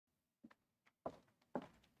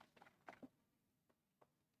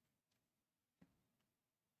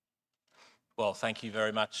Well, thank you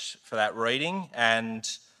very much for that reading, and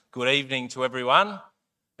good evening to everyone.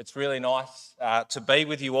 It's really nice to be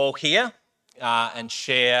with you all here and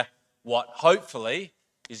share what hopefully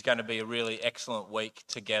is going to be a really excellent week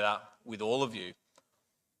together with all of you.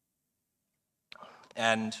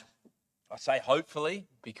 And I say hopefully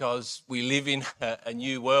because we live in a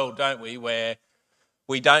new world, don't we, where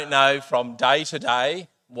we don't know from day to day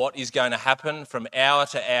what is going to happen, from hour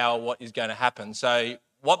to hour what is going to happen. So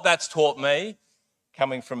what that's taught me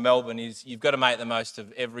coming from Melbourne is you've got to make the most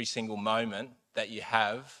of every single moment that you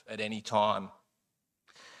have at any time.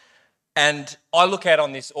 And I look out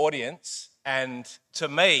on this audience, and to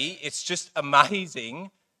me, it's just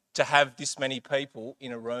amazing to have this many people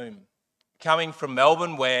in a room. Coming from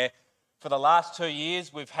Melbourne, where for the last 2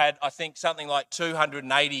 years, we've had, I think, something like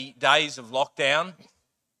 280 days of lockdown.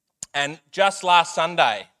 And just last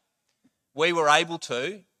Sunday, we were able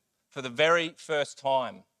to, for the very first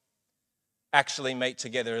time, actually meet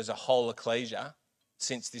together as a whole ecclesia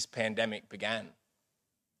since this pandemic began.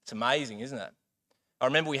 It's amazing, isn't it? I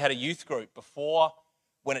remember we had a youth group before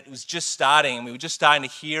when it was just starting, and we were just starting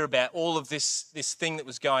to hear about all of this thing that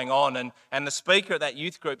was going on. And the speaker at that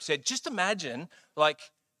youth group said, just imagine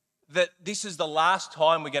that this is the last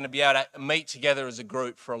time we're going to be able to meet together as a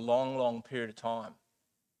group for a long, long period of time.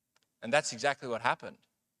 And that's exactly what happened.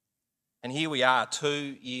 And here we are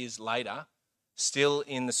 2 years later, still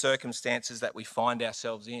in the circumstances that we find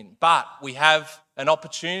ourselves in. But we have an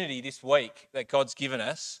opportunity this week that God's given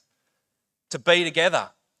us to be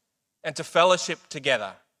together and to fellowship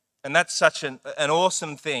together. And that's such an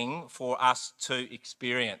awesome thing for us to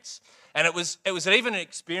experience. And it was even an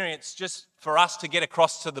experience just for us to get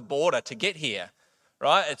across to the border to get here,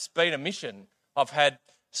 right? It's been a mission. I've had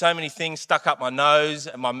so many things stuck up my nose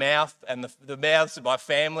and my mouth and the mouths of my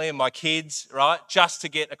family and my kids, right? Just to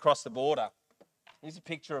get across the border. Here's a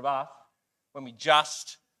picture of us when we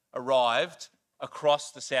just arrived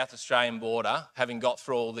across the South Australian border, having got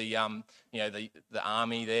through all the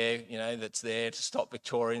army there, that's there to stop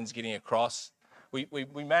Victorians getting across. We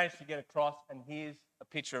managed to get across, and here's a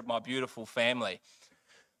picture of my beautiful family.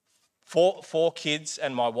 Four kids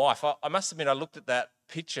and my wife. I must admit, I looked at that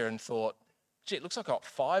picture and thought, gee, it looks like I've got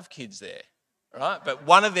 5 kids there, right? But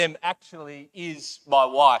one of them actually is my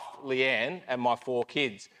wife, Leanne, and my 4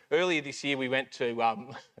 kids. Earlier this year, we managed to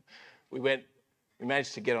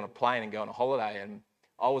get on a plane and go on a holiday, and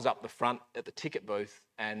I was up the front at the ticket booth,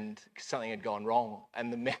 and something had gone wrong,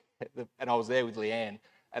 and and I was there with Leanne,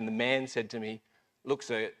 and the man said to me, "Look,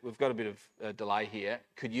 sir, we've got a bit of a delay here.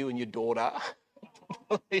 Could you and your daughter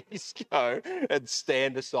please go and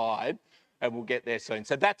stand aside, and we'll get there soon."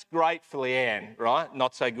 So that's great for Leanne, right?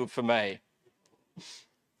 Not so good for me.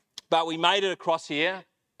 But we made it across here,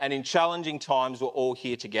 and in challenging times, we're all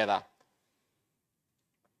here together.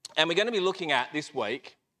 And we're going to be looking at this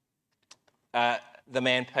week the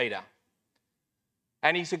man Peter.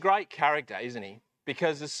 And he's a great character, isn't he?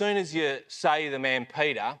 Because as soon as you say the man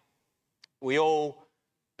Peter, we all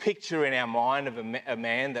picture in our mind of a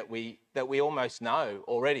man that we almost know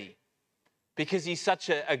already. Because he's such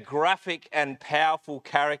a graphic and powerful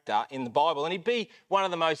character in the Bible. And he'd be one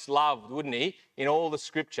of the most loved, wouldn't he, in all the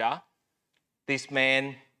scripture, this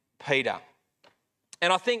man Peter.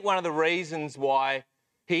 And I think one of the reasons why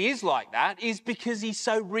he is like that is because he's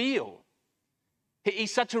so real.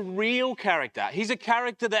 He's such a real character. He's a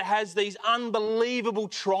character that has these unbelievable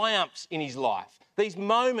triumphs in his life, these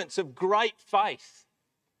moments of great faith.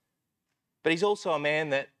 But he's also a man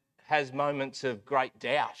that has moments of great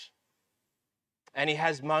doubt. And he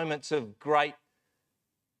has moments of great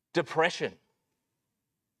depression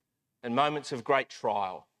and moments of great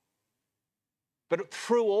trial. But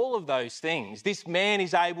through all of those things, this man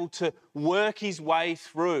is able to work his way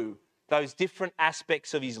through those different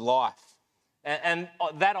aspects of his life. And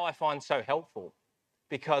that I find so helpful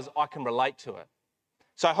because I can relate to it.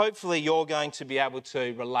 So hopefully you're going to be able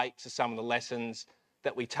to relate to some of the lessons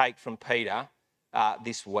that we take from Peter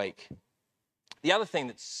this week. The other thing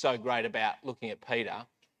that's so great about looking at Peter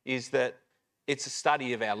is that it's a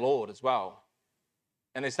study of our Lord as well.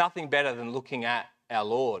 And there's nothing better than looking at our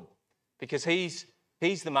Lord, because he's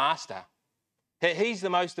the master. He's the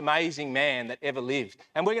most amazing man that ever lived.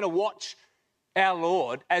 And we're going to watch our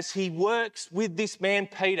Lord as he works with this man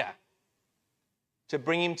Peter to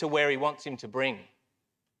bring him to where he wants him to bring.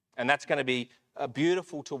 And that's going to be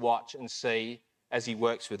beautiful to watch and see as he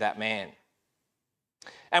works with that man.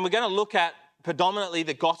 And we're going to look at predominantly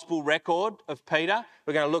the gospel record of Peter.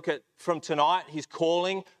 We're going to look at, from tonight, his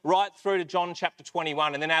calling right through to John chapter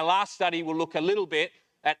 21. And then our last study will look a little bit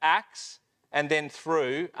at Acts and then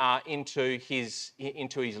through into his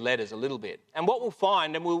letters a little bit. And what we'll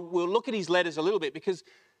find, and we'll look at his letters a little bit, because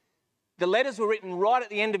the letters were written right at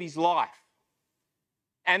the end of his life.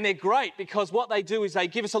 And they're great because what they do is they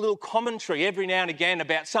give us a little commentary every now and again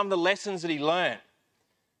about some of the lessons that he learned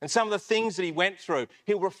and some of the things that he went through.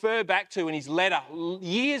 He'll refer back to in his letter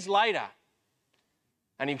years later,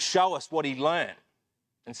 and he'll show us what he learned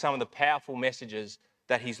and some of the powerful messages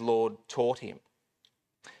that his Lord taught him.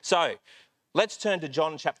 So let's turn to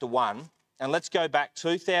John chapter 1 and let's go back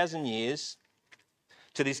 2,000 years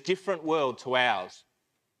to this different world to ours.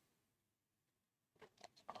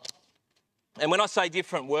 And when I say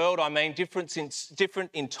different world, I mean different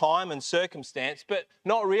in time and circumstance, but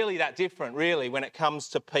not really that different, really, when it comes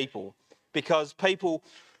to people, because people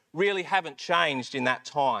really haven't changed in that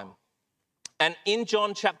time. And in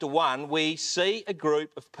John chapter 1, we see a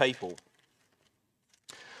group of people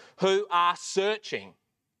who are searching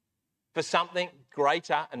for something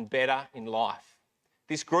greater and better in life.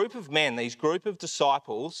 This group of men, these group of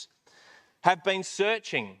disciples, have been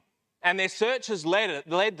searching, and their search has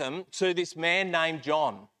led them to this man named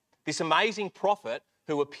John, this amazing prophet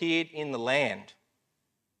who appeared in the land.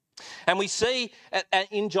 And we see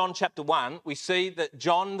in John chapter 1, we see that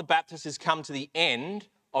John the Baptist has come to the end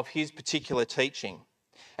of his particular teaching.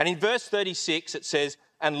 And in verse 36 it says,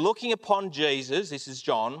 "And looking upon Jesus," this is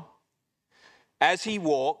John, "as he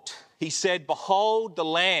walked, he said, 'Behold the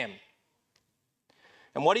Lamb.'"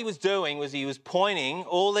 And what he was doing was he was pointing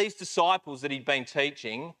all these disciples that he'd been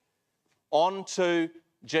teaching onto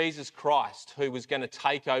Jesus Christ, who was going to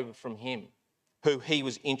take over from him, who he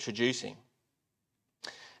was introducing.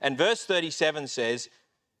 And verse 37 says,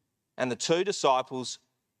 "And the two disciples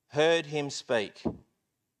heard him speak,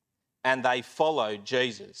 and they followed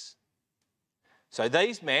Jesus." So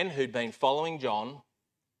these men who'd been following John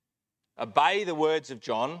obey the words of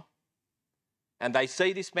John, and they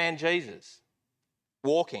see this man Jesus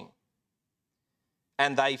walking,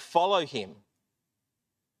 and they follow him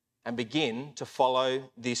and begin to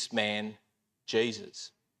follow this man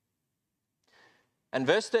Jesus. And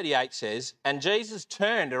verse 38 says, "And Jesus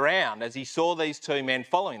turned around as he saw these two men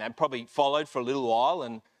following." They probably followed for a little while,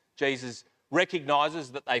 and Jesus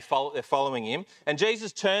recognises that they're following him. And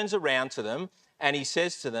Jesus turns around to them and he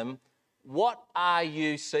says to them, "What are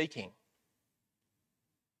you seeking?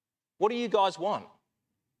 What do you guys want?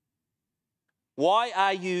 Why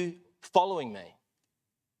are you following me?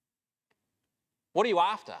 What are you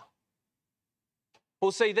after?"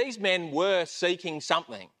 Well, see, these men were seeking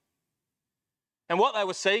something. And what they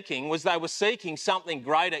were seeking was something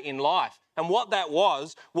greater in life. And what that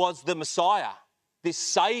was the Messiah, this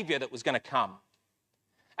Saviour that was going to come.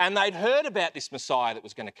 And they'd heard about this Messiah that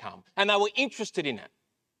was going to come, and they were interested in it,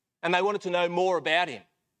 and they wanted to know more about him.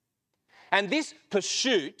 And this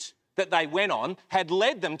pursuit that they went on had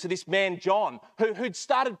led them to this man John, who'd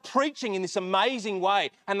started preaching in this amazing way,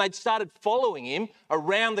 and they'd started following him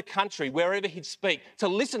around the country, wherever he'd speak, to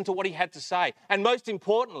listen to what he had to say, and most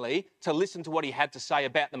importantly, to listen to what he had to say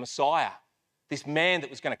about the Messiah, this man that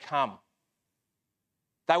was going to come.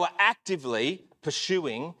 They were actively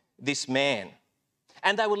pursuing this man,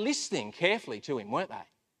 and they were listening carefully to him, weren't they?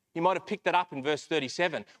 You might have picked that up in verse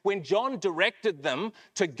 37. When John directed them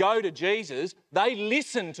to go to Jesus, they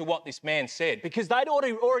listened to what this man said, because they'd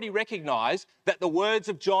already recognised that the words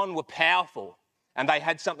of John were powerful and they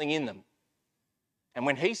had something in them. And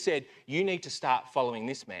when he said, "You need to start following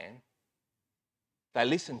this man," they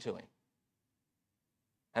listened to him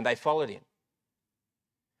and they followed him.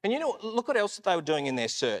 And you know, look what else they were doing in their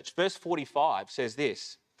search. Verse 45 says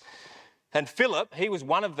this, "And Philip," he was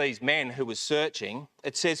one of these men who was searching.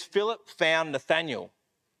 It says, "Philip found Nathanael.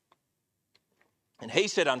 And he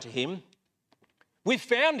said unto him, 'We've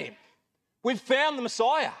found him. We've found the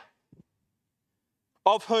Messiah,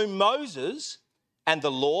 of whom Moses and the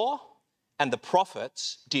law and the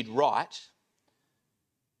prophets did write,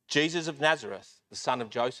 Jesus of Nazareth, the son of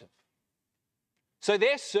Joseph.'" So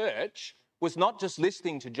their search was not just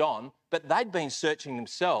listening to John, but they'd been searching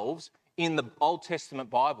themselves in the Old Testament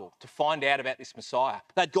Bible to find out about this Messiah.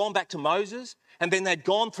 They'd gone back to Moses, and then they'd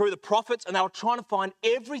gone through the prophets, and they were trying to find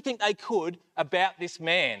everything they could about this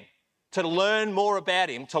man, to learn more about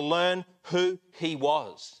him, to learn who he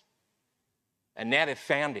was. And now they've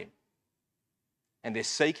found him, and they're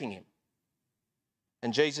seeking him.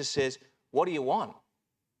 And Jesus says, "What do you want?"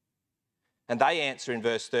 And they answer in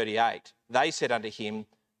verse 38. They said unto him,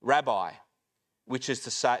 "Rabbi," which is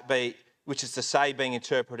to say, being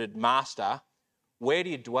interpreted, "Master, where do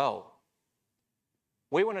you dwell?"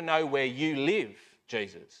 We want to know where you live,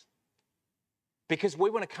 Jesus, because we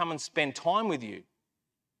want to come and spend time with you,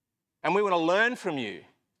 and we want to learn from you,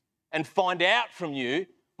 and find out from you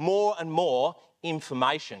more and more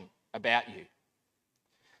information about you.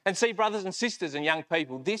 And see, brothers and sisters and young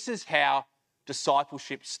people, this is how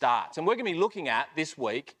discipleship starts. And we're going to be looking at this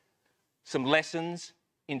week some lessons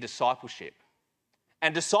in discipleship.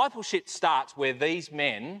 And discipleship starts where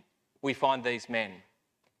we find these men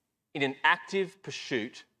in an active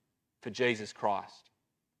pursuit for Jesus Christ.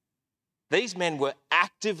 These men were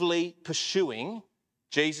actively pursuing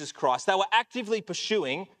Jesus Christ. They were actively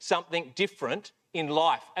pursuing something different in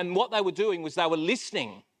life. And what they were doing was they were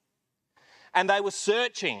listening and they were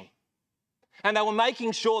searching and they were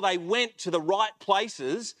making sure they went to the right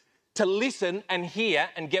places to listen and hear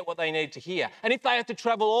and get what they needed to hear. And if they had to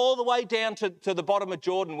travel all the way down to the bottom of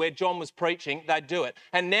Jordan where John was preaching, they'd do it.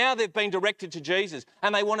 And now they've been directed to Jesus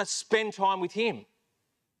and they want to spend time with him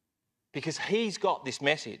because he's got this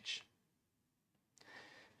message.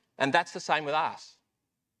 And that's the same with us.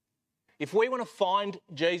 If we want to find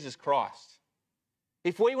Jesus Christ,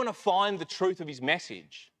 if we want to find the truth of his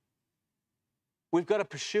message, we've got to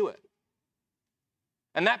pursue it.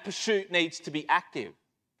 And that pursuit needs to be active.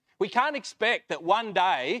 We can't expect that one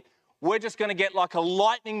day we're just going to get like a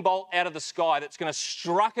lightning bolt out of the sky that's going to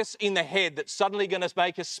struck us in the head, that's suddenly going to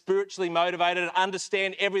make us spiritually motivated and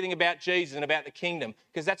understand everything about Jesus and about the kingdom,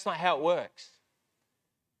 because that's not how it works.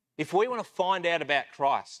 If we want to find out about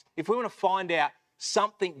Christ, if we want to find out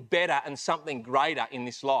something better and something greater in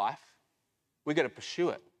this life, we've got to pursue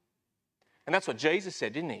it. And that's what Jesus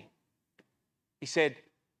said, didn't he? He said,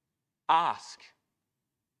 ask,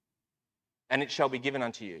 and it shall be given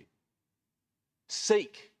unto you.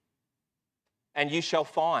 Seek, and you shall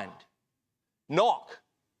find. Knock,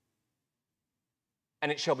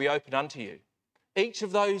 and it shall be opened unto you. Each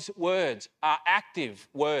of those words are active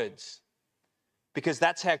words because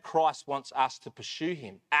that's how Christ wants us to pursue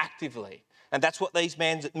him, actively. And that's what these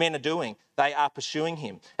men are doing. They are pursuing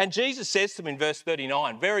him. And Jesus says to them in verse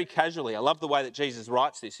 39, very casually, I love the way that Jesus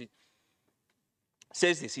writes this. He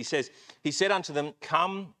says this, he said unto them,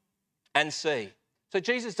 come and see. So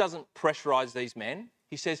Jesus doesn't pressurise these men.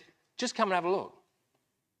 He says, just come and have a look.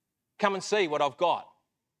 Come and see what I've got.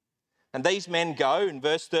 And these men go, in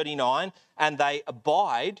verse 39, and they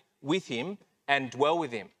abide with him and dwell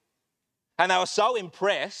with him. And they were so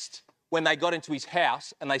impressed when they got into his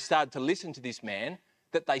house and they started to listen to this man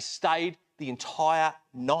that they stayed the entire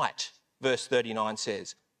night, verse 39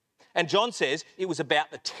 says. And John says it was about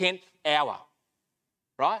the 10th hour,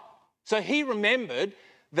 right? So he remembered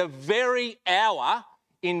the very hour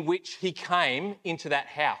in which he came into that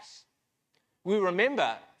house. We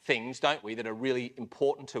remember things, don't we, that are really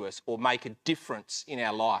important to us or make a difference in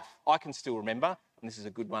our life. I can still remember, and this is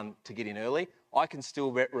a good one to get in early, I can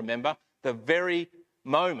still remember the very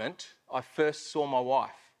moment I first saw my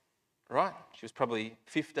wife, right? She was probably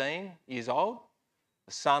 15 years old.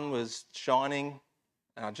 The sun was shining,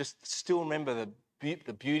 and I just still remember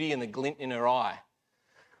the beauty and the glint in her eye.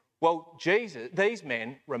 Well, these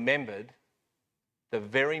men remembered the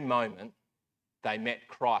very moment they met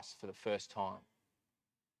Christ for the first time.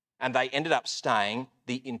 And they ended up staying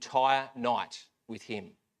the entire night with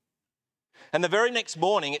him. And the very next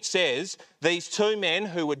morning, it says, these two men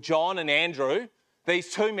who were John and Andrew,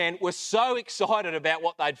 these two men were so excited about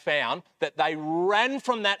what they'd found that they ran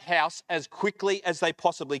from that house as quickly as they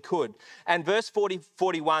possibly could. And verse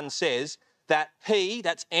 41 says that he,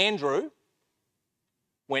 that's Andrew,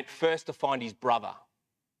 went first to find his brother.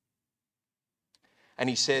 And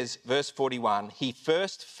he says, verse 41, he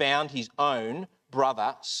first found his own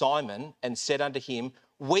brother, Simon, and said unto him,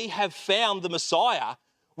 we have found the Messiah,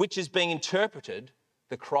 which is being interpreted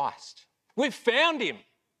the Christ. We've found him,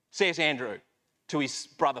 says Andrew to his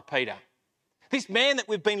brother Peter. This man that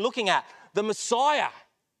we've been looking at, the Messiah,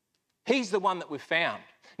 he's the one that we've found.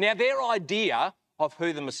 Now, their idea of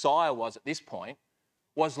who the Messiah was at this point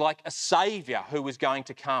was like a saviour who was going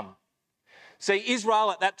to come. See,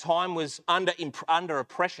 Israel at that time was under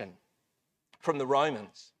oppression from the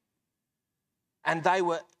Romans. And they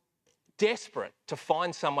were desperate to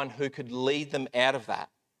find someone who could lead them out of that.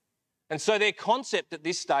 And so their concept at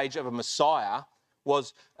this stage of a Messiah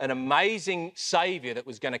was an amazing saviour that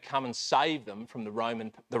was going to come and save them from the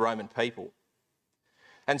Roman people.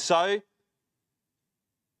 And so,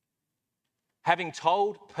 having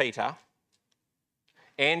told Peter,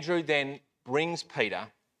 Andrew then brings Peter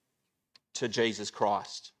to Jesus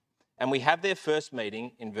Christ. And we have their first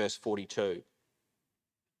meeting in verse 42.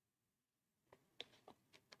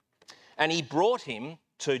 And he brought him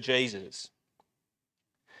to Jesus.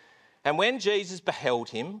 And when Jesus beheld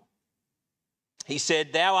him, he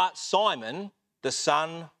said, thou art Simon, the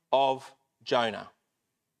son of Jona.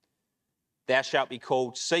 Thou shalt be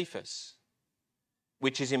called Cephas,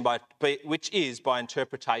 which is by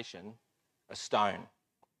interpretation a stone.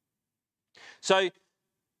 So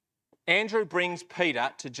Andrew brings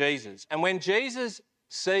Peter to Jesus. And when Jesus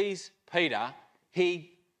sees Peter,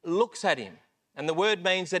 he looks at him. And the word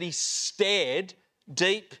means that he stared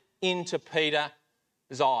deep into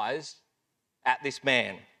Peter's eyes at this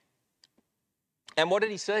man. And what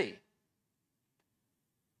did he see?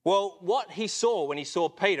 Well, what he saw when he saw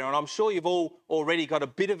Peter, and I'm sure you've all already got a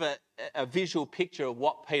bit of a visual picture of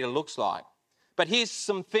what Peter looks like. But here's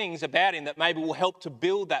some things about him that maybe will help to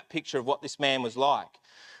build that picture of what this man was like.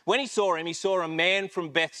 When he saw him, he saw a man from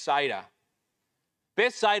Bethsaida.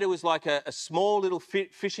 Bethsaida was like a small little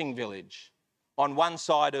fishing village on one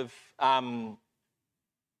side of the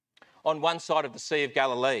Sea of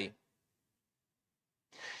Galilee.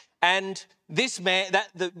 And this man,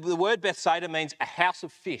 the word Bethsaida means a house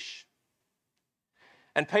of fish.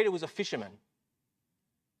 And Peter was a fisherman.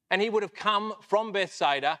 And he would have come from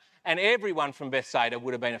Bethsaida, and everyone from Bethsaida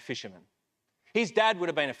would have been a fisherman. His dad would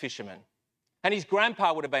have been a fisherman. And his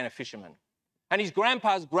grandpa would have been a fisherman. And his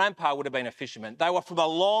grandpa's grandpa would have been a fisherman. They were from a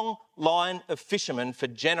long line of fishermen for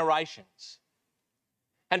generations.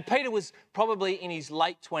 And Peter was probably in his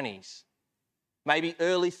late 20s. Maybe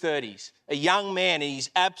early 30s, a young man in his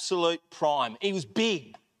absolute prime. He was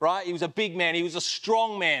big, right? He was a big man. He was a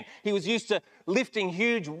strong man. He was used to lifting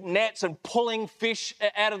huge nets and pulling fish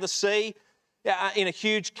out of the sea in a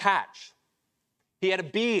huge catch. He had a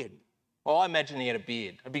beard. Well, I imagine he had a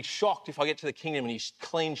beard. I'd be shocked if I get to the kingdom and he's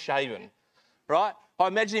clean shaven, right? I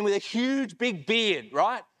imagine him with a huge, big beard,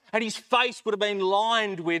 right? And his face would have been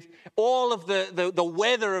lined with all of the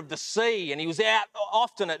weather of the sea. And he was out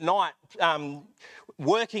often at night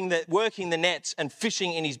working the nets and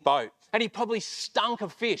fishing in his boat. And he probably stunk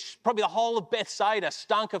of fish. Probably the whole of Bethsaida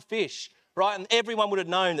stunk of fish, right? And everyone would have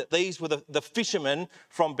known that these were the fishermen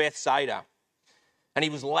from Bethsaida. And he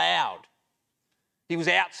was loud. He was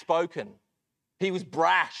outspoken. He was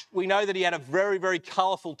brash. We know that he had a very, very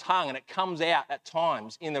colourful tongue, and it comes out at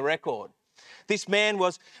times in the record. This man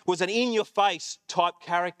was an in-your-face type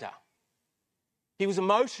character. He was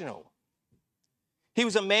emotional. He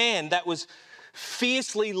was a man that was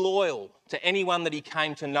fiercely loyal to anyone that he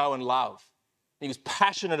came to know and love. He was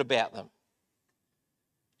passionate about them.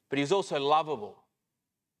 But he was also lovable.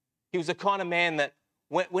 He was the kind of man that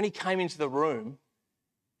when he came into the room,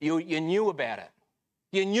 you knew about it.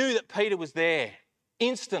 You knew that Peter was there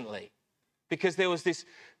instantly because there was this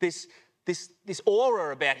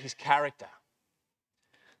aura about his character.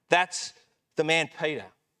 That's the man Peter.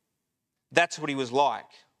 That's what he was like.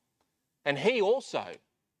 And he also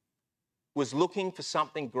was looking for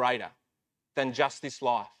something greater than just this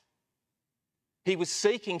life. He was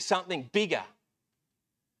seeking something bigger.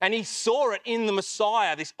 And he saw it in the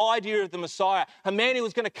Messiah, this idea of the Messiah, a man who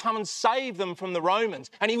was going to come and save them from the Romans.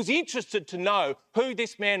 And he was interested to know who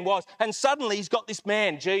this man was. And suddenly he's got this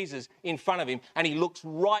man, Jesus, in front of him, and he looks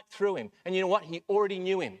right through him. And you know what? He already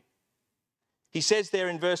knew him. He says there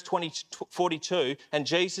in verse 42, and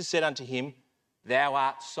Jesus said unto him, Thou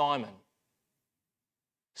art Simon,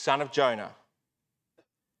 son of Jona,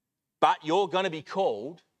 but you're going to be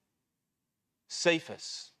called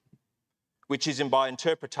Cephas, which is by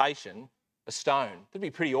interpretation a stone. That'd be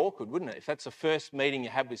pretty awkward, wouldn't it? If that's the first meeting you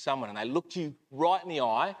have with someone and they looked you right in the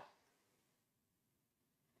eye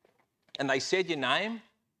and they said your name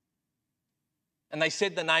and they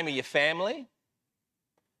said the name of your family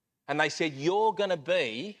and they said, you're going to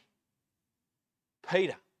be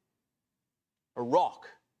Peter, a rock,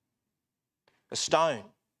 a stone.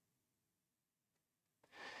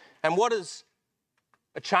 And what does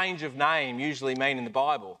a change of name usually mean in the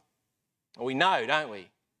Bible? Well, we know, don't we,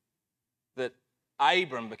 that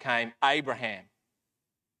Abram became Abraham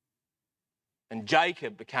and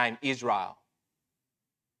Jacob became Israel.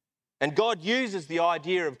 And God uses the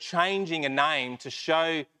idea of changing a name to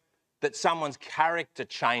show that someone's character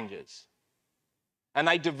changes. And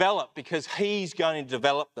they develop because he's going to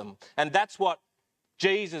develop them. And that's what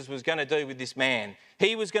Jesus was going to do with this man.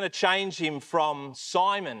 He was going to change him from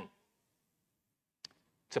Simon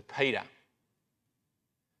to Peter.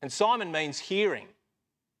 And Simon means hearing.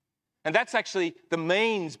 And that's actually the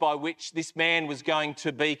means by which this man was going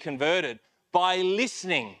to be converted, by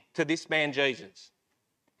listening to this man Jesus.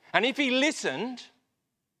 And if he listened,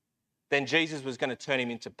 then Jesus was going to turn him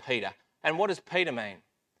into Peter. And what does Peter mean?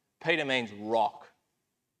 Peter means rock.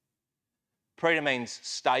 Peter means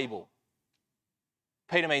stable.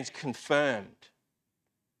 Peter means confirmed.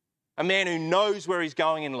 A man who knows where he's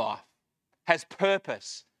going in life, has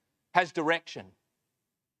purpose, has direction.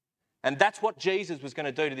 And that's what Jesus was going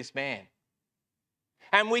to do to this man.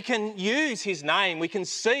 And we can use his name. We can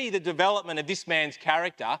see the development of this man's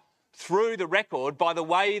character through the record by the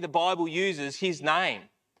way the Bible uses his name.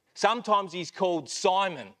 Sometimes he's called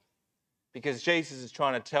Simon because Jesus is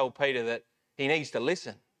trying to tell Peter that he needs to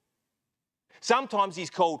listen. Sometimes he's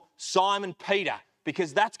called Simon Peter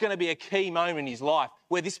because that's going to be a key moment in his life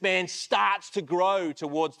where this man starts to grow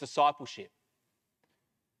towards discipleship.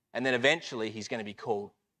 And then eventually he's going to be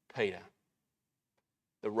called Peter,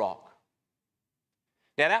 the rock.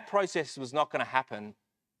 Now that process was not going to happen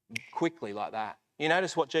quickly like that. You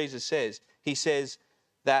notice what Jesus says. He says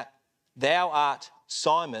that thou art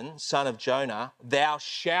Simon, son of Jona, thou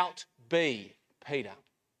shalt be Peter.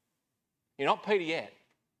 You're not Peter yet,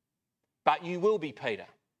 but you will be Peter.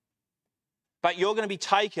 But you're going to be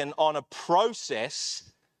taken on a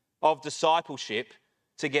process of discipleship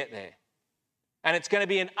to get there. And it's going to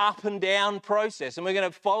be an up and down process. And we're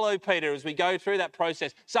going to follow Peter as we go through that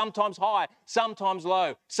process. Sometimes high, sometimes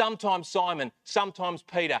low, sometimes Simon, sometimes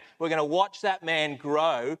Peter. We're going to watch that man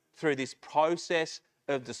grow through this process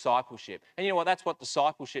of discipleship. And you know what? That's what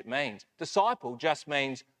discipleship means. Disciple just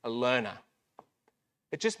means a learner.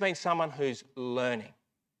 It just means someone who's learning.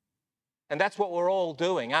 And that's what we're all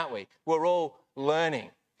doing, aren't we? We're all learning.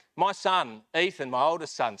 My son, Ethan, my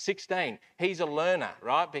oldest son, 16, he's a learner,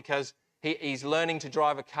 right? Because he's learning to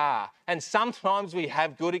drive a car. And sometimes we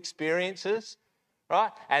have good experiences,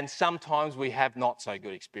 right? And sometimes we have not so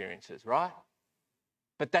good experiences, right?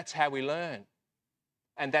 But that's how we learn.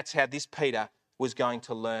 And that's how this Peter was going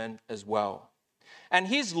to learn as well. And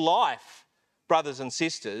his life, brothers and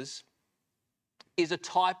sisters, is a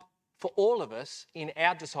type for all of us in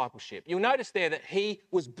our discipleship. You'll notice there that he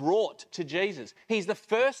was brought to Jesus. He's the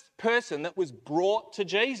first person that was brought to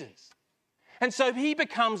Jesus. And so he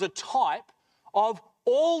becomes a type of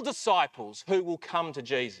all disciples who will come to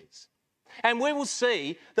Jesus. And we will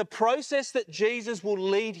see the process that Jesus will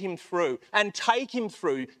lead him through and take him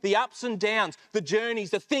through, the ups and downs, the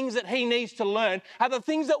journeys, the things that he needs to learn are the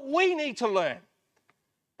things that we need to learn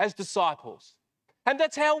as disciples. And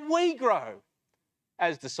that's how we grow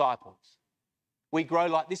as disciples. We grow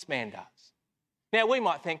like this man does. Now we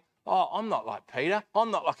might think, oh, I'm not like Peter. I'm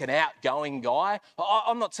not like an outgoing guy.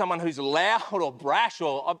 I'm not someone who's loud or brash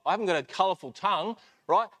or I haven't got a colourful tongue,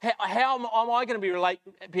 right? How am I going to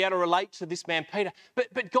be able to relate to this man Peter?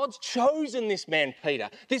 But God's chosen this man Peter,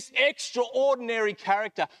 this extraordinary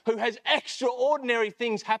character who has extraordinary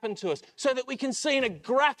things happen to us so that we can see in a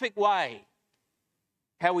graphic way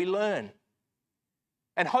how we learn.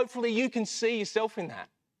 And hopefully you can see yourself in that.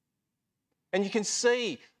 And you can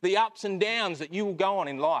see the ups and downs that you will go on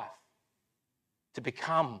in life to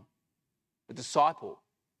become a disciple,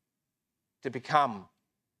 to become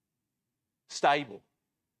stable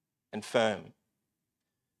and firm.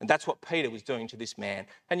 And that's what Peter was doing to this man.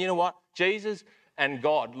 And you know what? Jesus and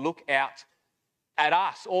God look out at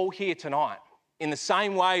us all here tonight in the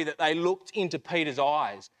same way that they looked into Peter's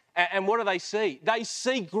eyes. And what do they see? They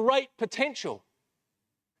see great potential.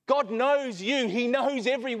 God knows you. He knows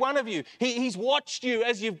every one of you. He's watched you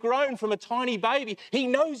as you've grown from a tiny baby. He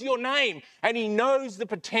knows your name and he knows the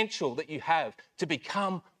potential that you have to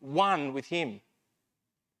become one with him.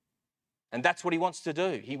 And that's what he wants to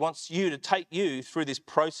do. He wants you to take you through this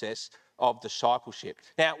process of discipleship.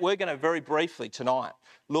 Now, we're going to very briefly tonight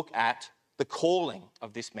look at the calling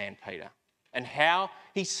of this man, Peter, and how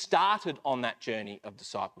he started on that journey of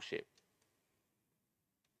discipleship.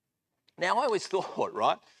 Now, I always thought,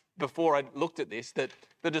 right, before I looked at this, that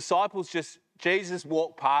the disciples Jesus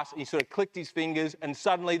walked past, he sort of clicked his fingers, and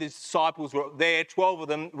suddenly the disciples were there, 12 of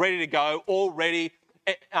them, ready to go, all ready,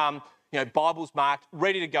 Bibles marked,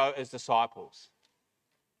 ready to go as disciples.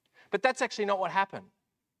 But that's actually not what happened.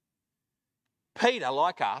 Peter,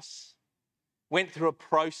 like us, went through a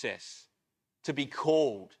process to be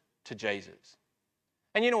called to Jesus.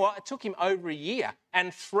 And you know what? It took him over a year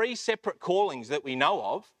and 3 separate callings that we know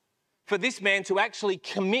of for this man to actually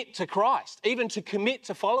commit to Christ, even to commit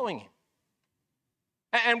to following him.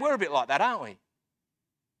 And we're a bit like that, aren't we?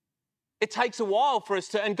 It takes a while for us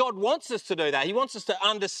to, and God wants us to do that. He wants us to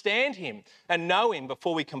understand him and know him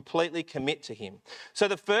before we completely commit to him. So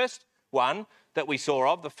the first one that we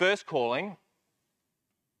saw of, the first calling,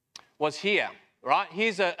 was here, right?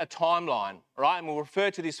 Here's a timeline, right? And we'll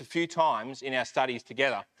refer to this a few times in our studies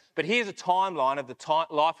together. But here's a timeline of the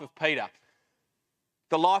life of Peter,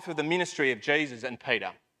 the life of the ministry of Jesus and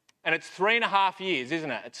Peter. And it's 3.5 years,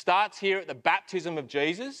 isn't it? It starts here at the baptism of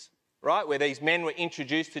Jesus, right, where these men were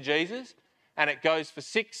introduced to Jesus, and it goes for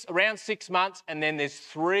around 6 months, and then there's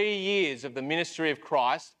 3 years of the ministry of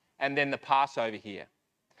Christ, and then the Passover here.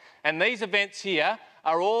 And these events here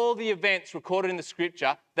are all the events recorded in the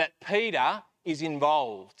scripture that Peter is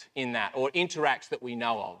involved in that or interacts that we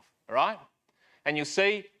know of, all right? And you'll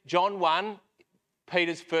see John 1,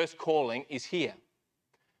 Peter's first calling is here.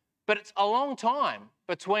 But it's a long time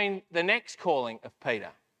between the next calling of Peter,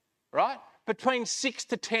 right? Between 6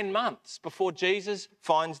 to 10 months before Jesus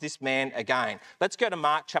finds this man again. Let's go to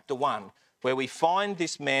Mark chapter 1, where we find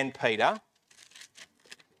this man Peter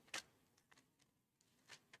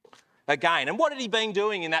again. And what had he been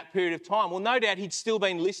doing in that period of time? Well, no doubt he'd still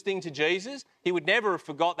been listening to Jesus. He would never have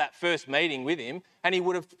forgot that first meeting with him, and he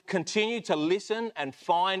would have continued to listen and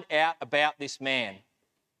find out about this man.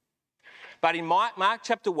 But in Mark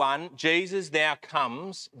chapter 1, Jesus now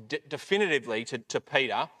comes definitively to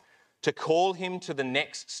Peter to call him to the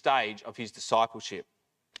next stage of his discipleship.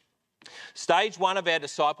 Stage 1 of our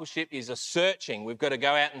discipleship is a searching. We've got to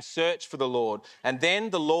go out and search for the Lord. And then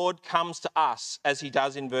the Lord comes to us, as he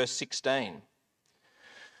does in verse 16.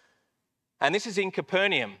 And this is in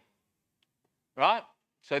Capernaum, right?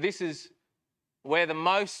 So this is where the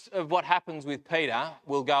most of what happens with Peter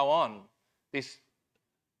will go on. This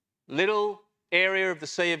little area of the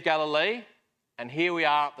Sea of Galilee, and here we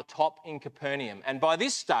are at the top in Capernaum. And by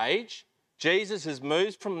this stage, Jesus has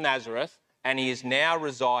moved from Nazareth and he is now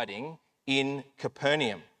residing in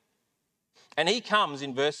Capernaum. And he comes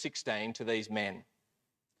in verse 16 to these men.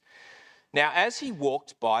 Now, as he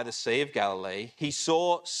walked by the Sea of Galilee, he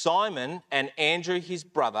saw Simon and Andrew, his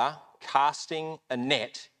brother, casting a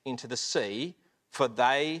net into the sea, for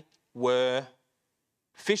they were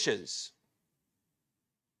fishers.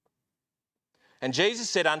 And Jesus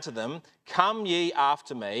said unto them, Come ye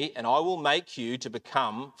after me, and I will make you to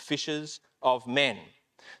become fishers of men.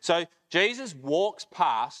 So Jesus walks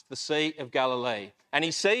past the Sea of Galilee and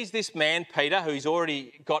he sees this man, Peter, who he's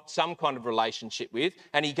already got some kind of relationship with,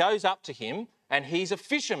 and he goes up to him and he's a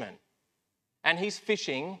fisherman and he's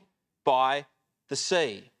fishing by the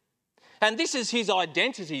sea. And this is his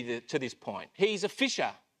identity to this point. He's a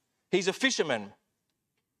fisher. He's a fisherman.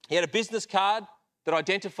 He had a business card that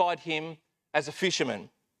identified him as a fisherman.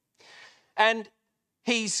 And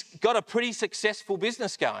he's got a pretty successful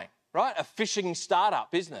business going, right? A fishing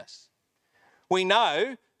startup business. We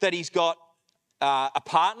know that he's got a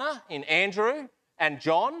partner in Andrew and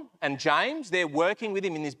John and James. They're working with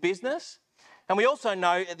him in this business. And we also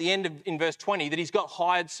know at the end of, in verse 20, that he's got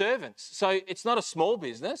hired servants. So it's not a small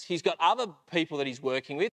business. He's got other people that he's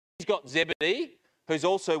working with. He's got Zebedee, who's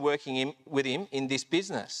also working with him in this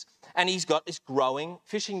business. And he's got this growing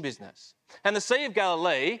fishing business. And the Sea of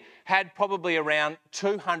Galilee had probably around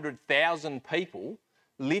 200,000 people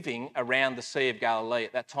living around the Sea of Galilee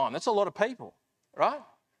at that time. That's a lot of people, right?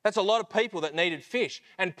 That's a lot of people that needed fish.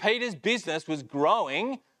 And Peter's business was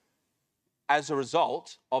growing as a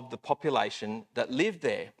result of the population that lived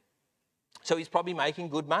there. So he's probably making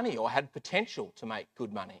good money or had potential to make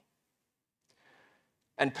good money.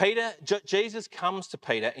 And Jesus comes to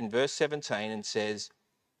Peter in verse 17 and says,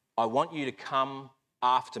 I want you to come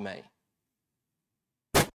after me.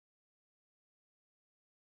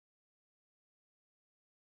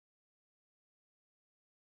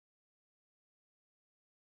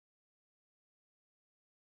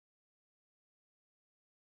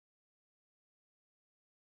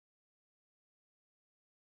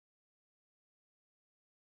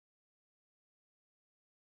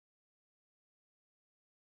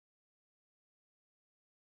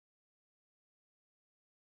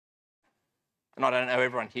 And I don't know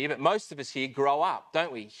everyone here, but most of us here grow up,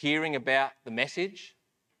 don't we? Hearing about the message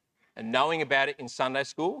and knowing about it in Sunday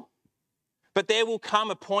school. But there will come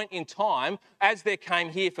a point in time, as there came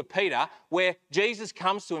here for Peter, where Jesus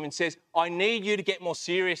comes to him and says, I need you to get more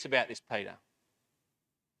serious about this, Peter.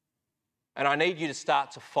 And I need you to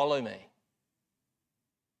start to follow me.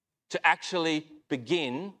 To actually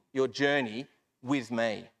begin your journey with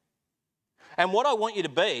me. And what I want you to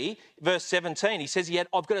be, verse 17, he says,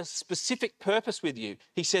 I've got a specific purpose with you.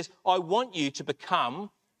 He says, I want you to become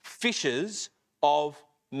fishers of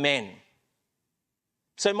men.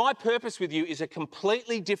 So my purpose with you is a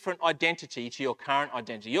completely different identity to your current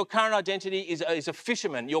identity. Your current identity is a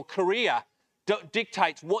fisherman. Your career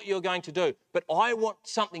dictates what you're going to do. But I want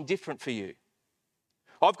something different for you.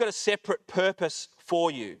 I've got a separate purpose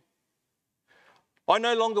for you. I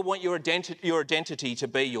no longer want your identity to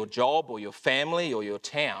be your job or your family or your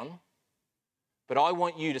town, but I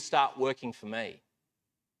want you to start working for me.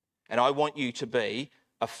 And I want you to be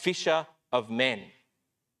a fisher of men,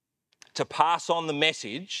 to pass on the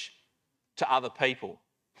message to other people.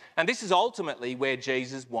 And this is ultimately where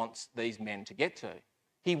Jesus wants these men to get to.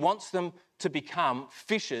 He wants them to become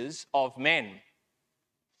fishers of men.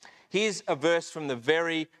 Here's a verse from the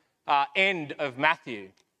very end of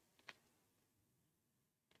Matthew.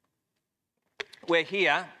 where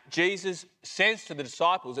here Jesus says to the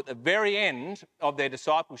disciples at the very end of their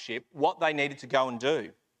discipleship what they needed to go and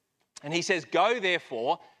do. And he says, "Go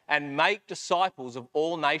therefore and make disciples of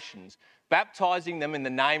all nations, baptizing them in the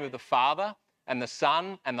name of the Father and the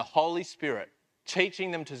Son and the Holy Spirit,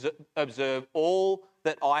 teaching them to observe all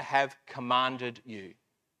that I have commanded you."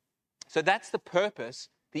 So that's the purpose,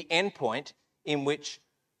 the end point in which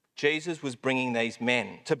Jesus was bringing these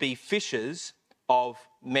men, to be fishers of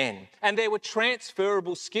men. And there were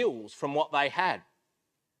transferable skills from what they had,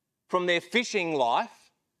 from their fishing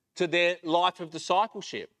life to their life of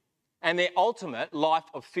discipleship and their ultimate life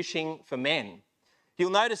of fishing for men.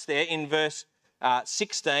 You'll notice there in verse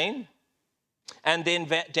 16 and then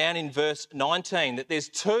down in verse 19 that there's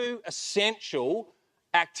two essential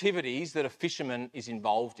activities that a fisherman is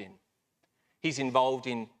involved in. He's involved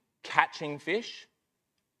in catching fish,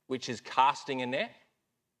 which is casting a net,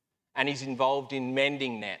 and he's involved in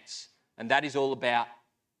mending nets. And that is all about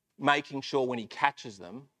making sure when he catches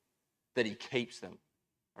them that he keeps them.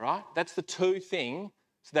 All right? That's the two things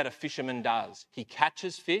that a fisherman does. He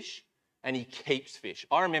catches fish and he keeps fish.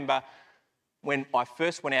 I remember when I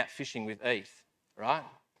first went out fishing with Eth, right?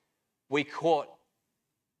 We caught,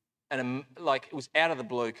 it was out of the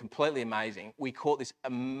blue, completely amazing. We caught this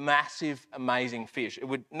massive, amazing fish. It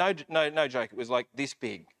would, no joke, it was like this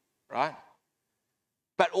big, right?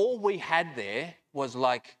 But all we had there was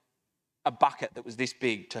like a bucket that was this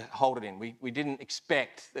big to hold it in. We didn't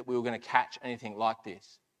expect that we were going to catch anything like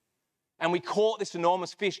this. And we caught this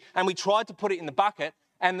enormous fish and we tried to put it in the bucket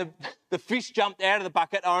and the fish jumped out of the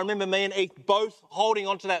bucket. I remember me and Eth both holding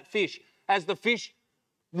onto that fish as the fish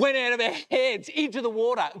went out of our heads into the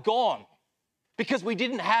water, gone, because we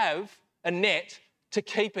didn't have a net to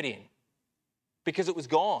keep it in because it was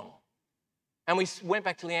gone. And we went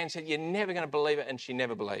back to Leanne and said, "You're never going to believe it." And she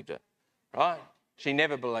never believed it, right? She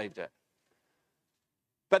never believed it.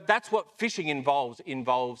 But that's what fishing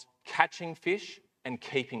involves catching fish and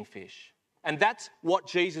keeping fish. And that's what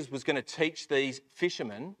Jesus was going to teach these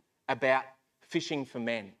fishermen about fishing for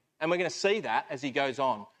men. And we're going to see that as he goes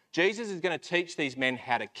on. Jesus is going to teach these men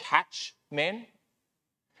how to catch men.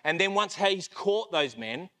 And then once he's caught those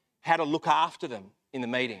men, how to look after them in the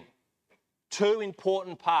meeting. Two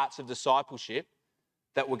important parts of discipleship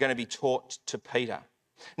that were going to be taught to Peter.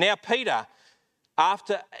 Now, Peter,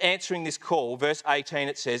 after answering this call, verse 18,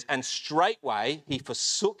 it says, "And straightway he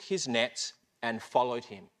forsook his nets and followed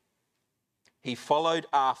him." He followed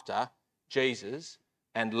after Jesus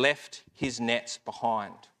and left his nets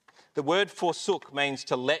behind. The word forsook means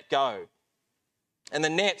to let go. And the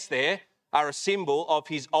nets there are a symbol of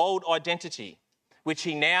his old identity, which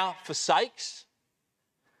he now forsakes.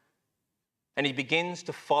 And he begins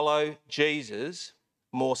to follow Jesus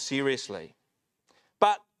more seriously.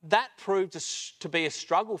 But that proved to be a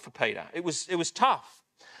struggle for Peter. It was tough.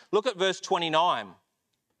 Look at verse 29.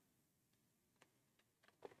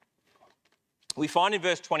 We find in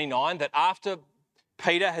verse 29 that after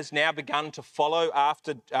Peter has now begun to follow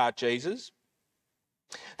after Jesus,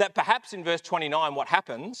 that perhaps in verse 29 what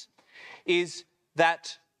happens is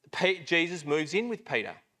that Jesus moves in with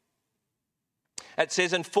Peter. It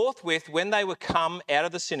says, "And forthwith when they were come out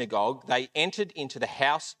of the synagogue, they entered into the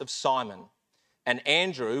house of Simon and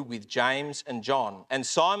Andrew with James and John. And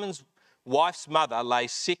Simon's wife's mother lay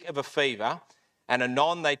sick of a fever, and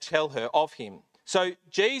anon they tell her of him." So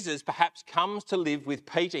Jesus perhaps comes to live with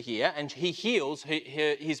Peter here and he heals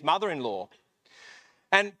his mother-in-law.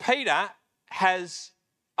 And Peter has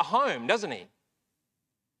a home, doesn't he?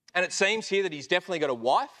 And it seems here that he's definitely got a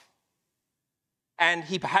wife and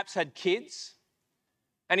he perhaps had kids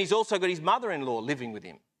and he's also got his mother-in-law living with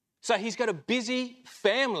him. So he's got a busy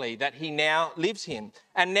family that he now lives in.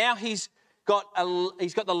 And now he's got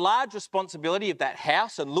the large responsibility of that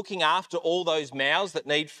house and looking after all those mouths that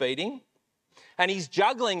need feeding. And he's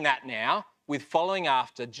juggling that now with following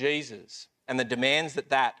after Jesus and the demands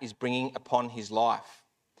that is bringing upon his life.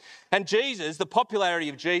 And Jesus, the popularity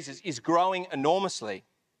of Jesus is growing enormously.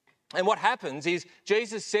 And what happens is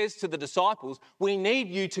Jesus says to the disciples, "We need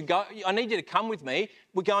you to go. I need you to come with me.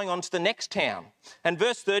 We're going on to the next town." And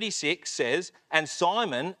verse 36 says, "And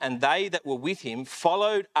Simon and they that were with him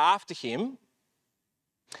followed after him.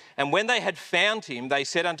 And when they had found him, they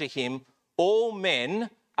said unto him, All men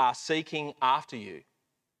are seeking after you."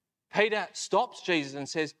 Peter stops Jesus and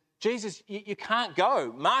says, "Jesus, you can't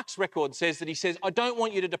go." Mark's record says that he says, "I don't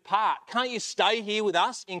want you to depart. Can't you stay here with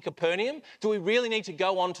us in Capernaum? Do we really need to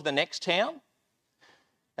go on to the next town?"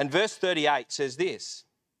 And verse 38 says this,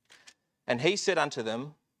 "And he said unto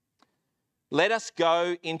them, Let us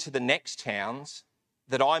go into the next towns,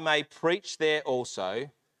 that I may preach there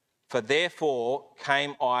also, for therefore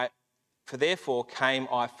came I for therefore came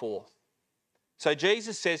I forth. So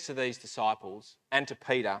Jesus says to these disciples and to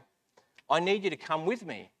Peter, I need you to come with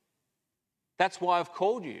me. That's why I've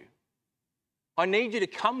called you. I need you to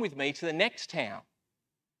come with me to the next town.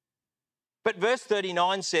 But verse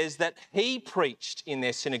 39 says that he preached in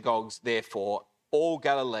their synagogues, therefore, all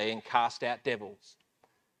Galilee, and cast out devils.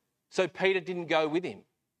 So Peter didn't go with him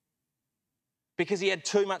because he had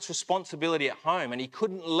too much responsibility at home and he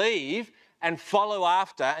couldn't leave and follow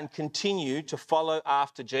after and continue to follow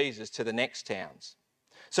after Jesus to the next towns.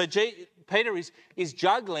 So Peter is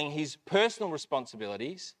juggling his personal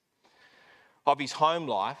responsibilities of his home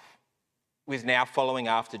life with now following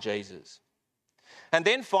after Jesus. And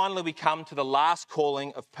then finally we come to the last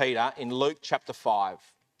calling of Peter in Luke chapter 5.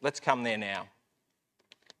 Let's come there now.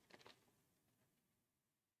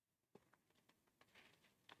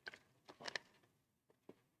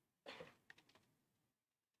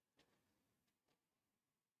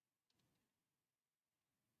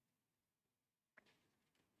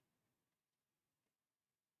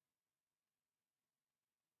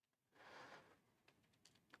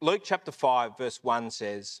 Luke chapter 5 verse 1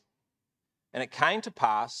 says, and it came to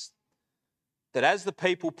pass that as the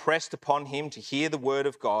people pressed upon him to hear the word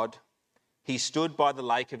of God, he stood by the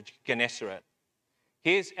lake of Gennesaret.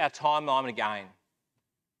 Here's our timeline again.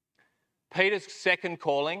 Peter's second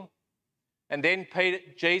calling, and then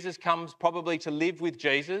Jesus comes probably to live with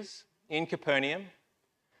Jesus in Capernaum.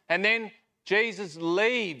 And then Jesus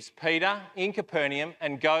leaves Peter in Capernaum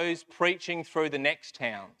and goes preaching through the next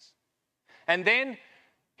towns. And then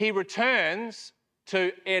he returns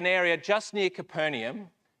to an area just near Capernaum,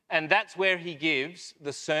 and that's where he gives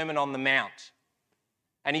the Sermon on the Mount.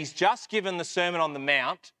 And he's just given the Sermon on the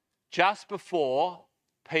Mount just before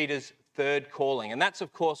Peter's third calling. And that's,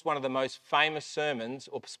 of course, one of the most famous sermons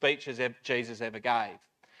or speeches Jesus ever gave.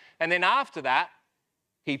 And then after that,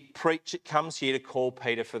 he comes here to call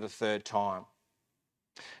Peter for the third time.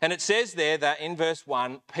 And it says there that in verse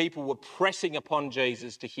 1, people were pressing upon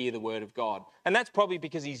Jesus to hear the word of God. And that's probably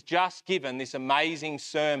because he's just given this amazing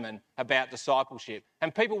sermon about discipleship.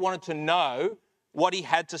 And people wanted to know what he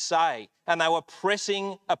had to say. And they were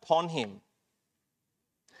pressing upon him.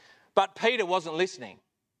 But Peter wasn't listening.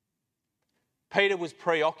 Peter was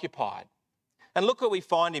preoccupied. And look what we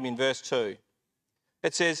find him in verse 2.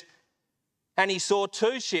 It says, and he saw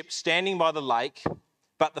two ships standing by the lake,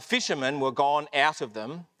 but the fishermen were gone out of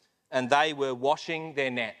them, and they were washing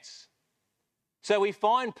their nets. So we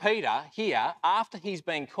find Peter here, after he's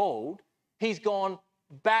been called, he's gone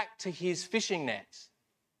back to his fishing nets.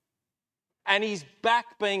 And he's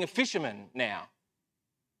back being a fisherman now.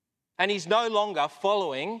 And he's no longer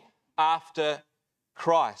following after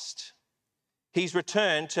Christ. He's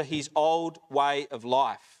returned to his old way of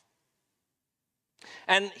life.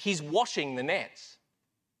 And he's washing the nets.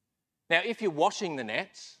 Now, if you're washing the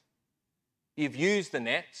nets, you've used the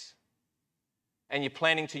nets, and you're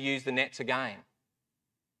planning to use the nets again.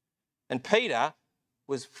 And Peter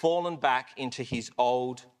was fallen back into his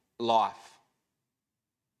old life.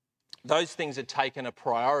 Those things had taken a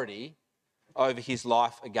priority over his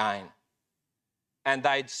life again. And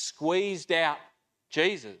they'd squeezed out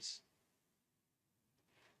Jesus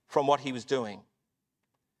from what he was doing,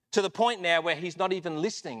 to the point now where he's not even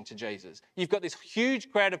listening to Jesus. You've got this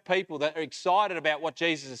huge crowd of people that are excited about what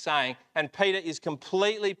Jesus is saying, and Peter is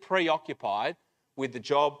completely preoccupied with the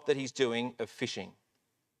job that he's doing of fishing.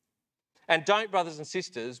 And don't, brothers and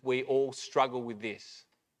sisters, we all struggle with this.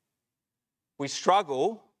 We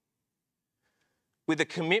struggle with the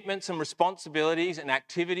commitments and responsibilities and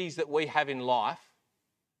activities that we have in life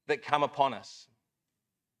that come upon us.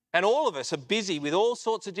 And all of us are busy with all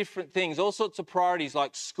sorts of different things, all sorts of priorities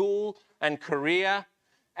like school and career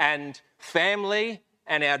and family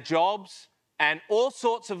and our jobs and all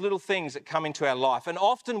sorts of little things that come into our life. And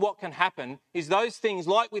often what can happen is those things,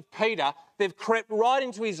 like with Peter, they've crept right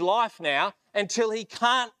into his life now until he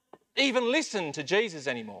can't even listen to Jesus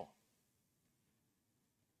anymore.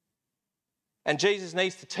 And Jesus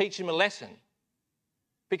needs to teach him a lesson.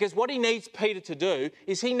 Because what he needs Peter to do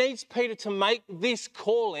is he needs Peter to make this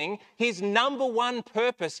calling his number one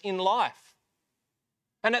purpose in life.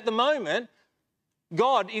 And at the moment,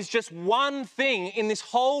 God is just one thing in this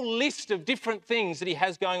whole list of different things that he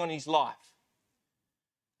has going on in his life.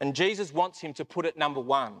 And Jesus wants him to put it number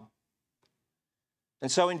one. And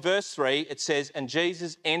so in verse 3, it says, and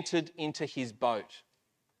Jesus entered into his boat.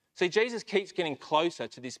 See, Jesus keeps getting closer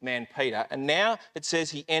to this man, Peter, and now it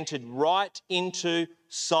says he entered right into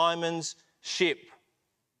Simon's ship.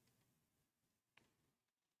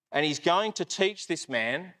 And he's going to teach this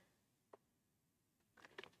man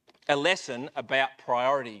a lesson about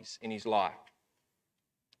priorities in his life.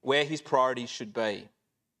 where his priorities should be.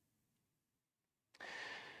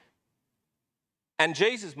 And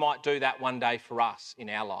Jesus might do that one day for us in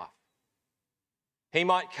our life. He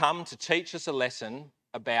might come to teach us a lesson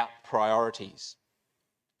about priorities.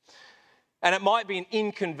 And it might be an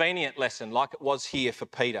inconvenient lesson like it was here for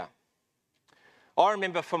Peter. I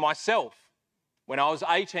remember for myself, when I was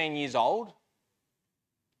 18 years old,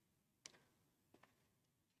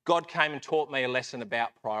 God came and taught me a lesson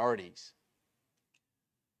about priorities.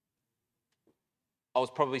 I was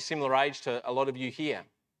probably similar age to a lot of you here.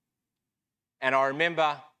 And I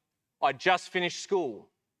remember I just finished school.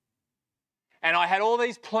 And I had all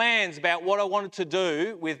these plans about what I wanted to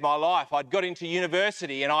do with my life. I'd got into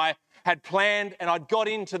university and I had planned and I'd got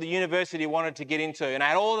into the university I wanted to get into. And I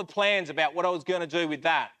had all the plans about what I was going to do with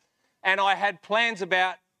that. And I had plans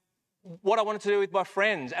about what I wanted to do with my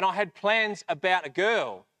friends. And I had plans about a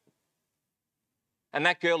girl. And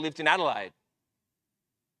that girl lived in Adelaide.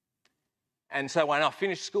 And so when I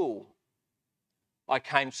finished school, I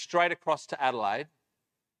came straight across to Adelaide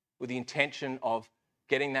with the intention of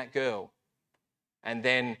getting that girl and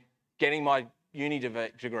then getting my uni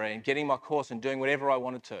degree and getting my course and doing whatever I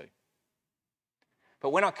wanted to.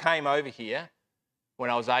 But when I came over here, when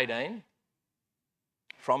I was 18,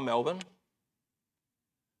 from Melbourne,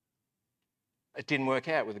 it didn't work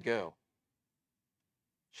out with a girl.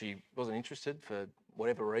 She wasn't interested for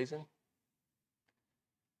whatever reason.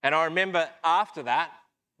 And I remember after that,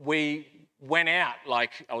 we went out,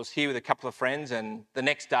 like I was here with a couple of friends, and the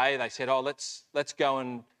next day they said, oh, let's go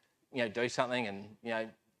and, do something and,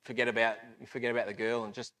 forget about the girl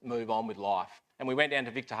and just move on with life. And we went down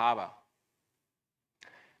to Victor Harbour.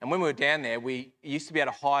 And when we were down there, we used to be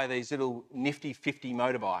able to hire these little nifty 50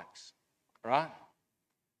 motorbikes, right?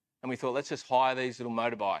 And we thought, let's just hire these little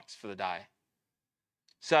motorbikes for the day.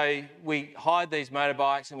 So we hired these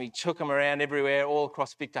motorbikes and we took them around everywhere, all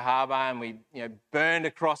across Victor Harbour, and we burned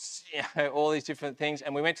across all these different things.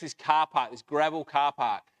 And we went to this car park, this gravel car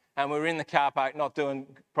park, and we were in the car park not doing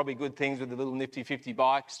probably good things with the little nifty 50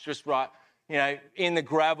 bikes, just right, in the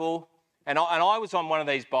gravel. And I was on one of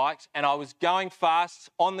these bikes and I was going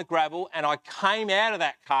fast on the gravel, and I came out of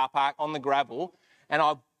that car park on the gravel and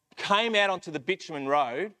I came out onto the bitumen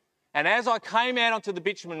road. And as I came out onto the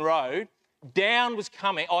bitumen road, down was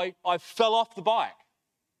coming. I fell off the bike.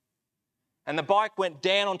 And the bike went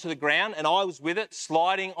down onto the ground and I was with it,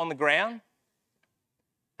 sliding on the ground.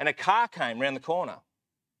 And a car came round the corner.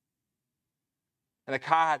 And the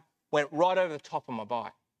car went right over the top of my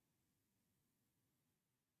bike.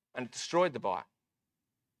 And it destroyed the bike.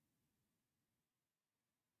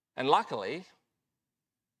 And luckily,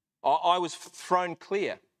 I was thrown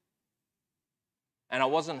clear. And I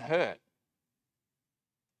wasn't hurt.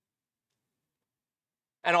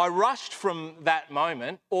 And I rushed from that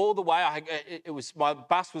moment all the way. My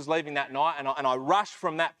bus was leaving that night, and I rushed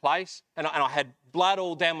from that place, and I had blood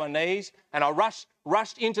all down my knees, and I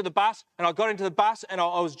rushed into the bus, and I got into the bus, and I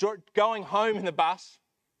was going home in the bus,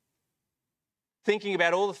 thinking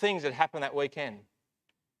about all the things that happened that weekend.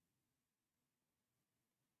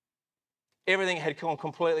 Everything had gone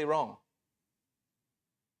completely wrong.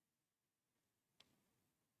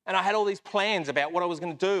 And I had all these plans about what I was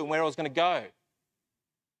going to do and where I was going to go.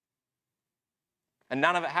 And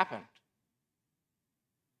none of it happened.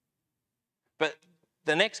 But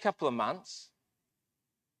the next couple of months,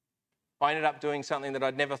 I ended up doing something that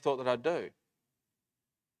I'd never thought that I'd do.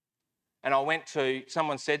 And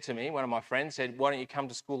someone said to me, one of my friends said, why don't you come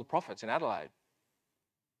to School of Prophets in Adelaide?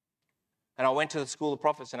 And I went to the School of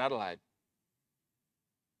Prophets in Adelaide.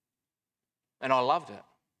 And I loved it.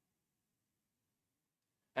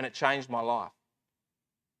 And it changed my life.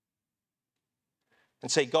 And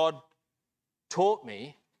see, God taught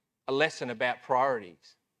me a lesson about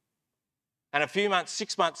priorities. And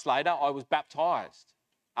 6 months later, I was baptised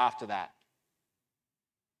after that.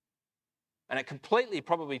 And it completely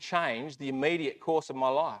probably changed the immediate course of my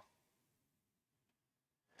life.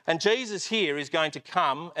 And Jesus here is going to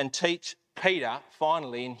come and teach Peter,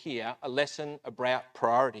 finally in here, a lesson about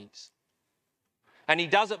priorities. And he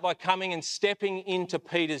does it by coming and stepping into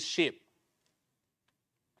Peter's ship.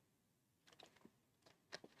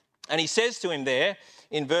 And he says to him there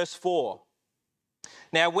in verse 4,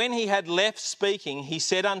 now when he had left speaking, he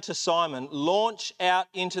said unto Simon, launch out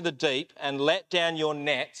into the deep and let down your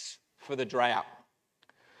nets for the drought.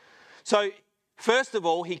 So first of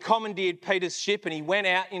all, he commandeered Peter's ship and he went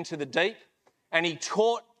out into the deep and he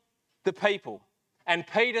taught the people. And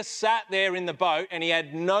Peter sat there in the boat and he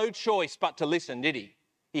had no choice but to listen, did he?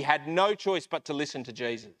 He had no choice but to listen to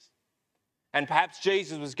Jesus. And perhaps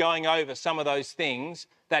Jesus was going over some of those things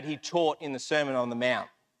that he taught in the Sermon on the Mount.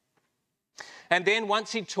 And then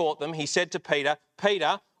once he'd taught them, he said to Peter,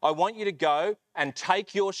 Peter, I want you to go and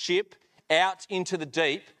take your ship out into the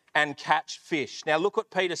deep and catch fish. Now look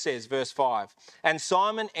what Peter says, verse 5. And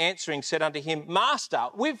Simon answering said unto him, Master,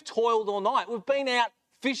 we've toiled all night. We've been out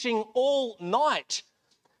fishing all night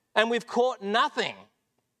and we've caught nothing.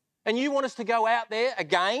 And you want us to go out there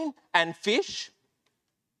again and fish?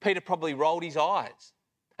 Peter probably rolled his eyes.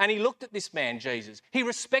 And he looked at this man, Jesus. He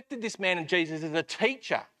respected this man and Jesus as a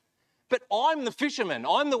teacher. But I'm the fisherman.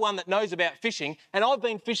 I'm the one that knows about fishing, and I've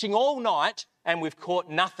been fishing all night and we've caught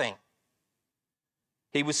nothing.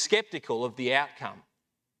 He was sceptical of the outcome.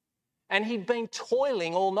 And he'd been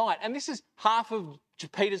toiling all night. And this is half of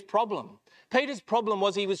Peter's problem. Peter's problem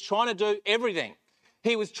was he was trying to do everything.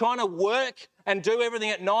 He was trying to work and do everything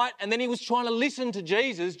at night, and then he was trying to listen to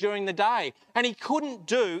Jesus during the day. And he couldn't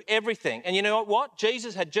do everything. And you know what?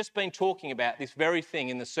 Jesus had just been talking about this very thing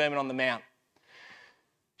in the Sermon on the Mount.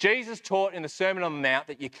 Jesus taught in the Sermon on the Mount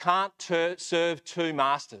that you can't serve two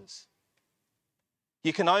masters.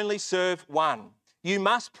 You can only serve one. You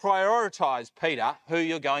must prioritise, Peter, who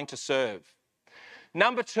you're going to serve.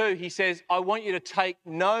 Number 2, he says, I want you to take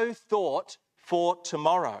no thought for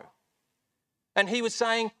tomorrow. And he was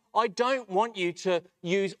saying, I don't want you to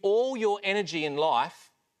use all your energy in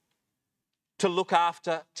life to look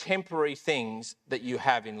after temporary things that you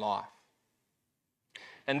have in life.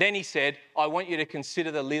 And then he said, I want you to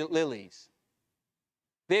consider the lilies.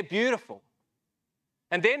 They're beautiful.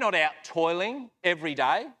 And they're not out toiling every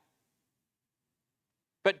day.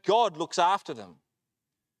 But God looks after them.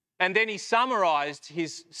 And then he summarised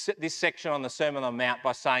this section on the Sermon on the Mount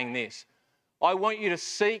by saying this, I want you to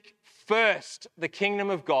seek first the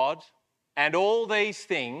kingdom of God, and all these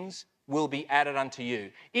things will be added unto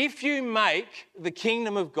you. If you make the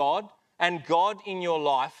kingdom of God and God in your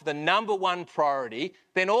life the number one priority,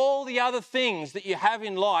 then all the other things that you have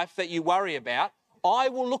in life that you worry about, I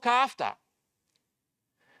will look after.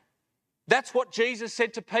 That's what Jesus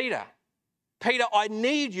said to Peter. Peter, I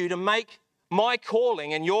need you to make my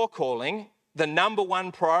calling and your calling the number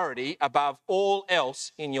one priority above all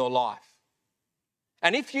else in your life.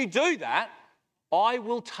 And if you do that, I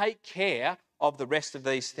will take care of the rest of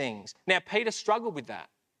these things. Now, Peter struggled with that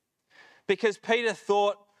because Peter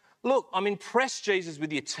thought, look, I'm impressed, Jesus,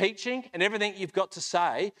 with your teaching and everything you've got to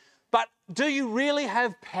say, but do you really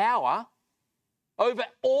have power over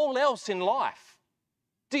all else in life?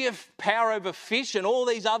 Do you have power over fish and all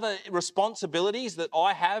these other responsibilities that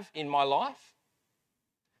I have in my life?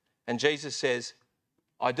 And Jesus says,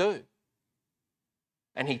 I do.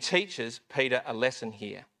 And he teaches Peter a lesson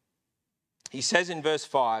here. He says in verse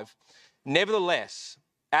 5, nevertheless,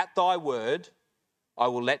 at thy word, I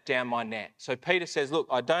will let down my net. So Peter says, look,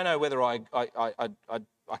 I don't know whether I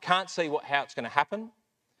can't see how it's going to happen,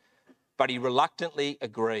 but he reluctantly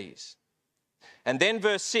agrees. And then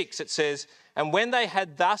verse 6, it says, and when they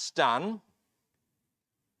had thus done,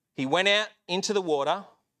 he went out into the water,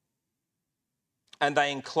 and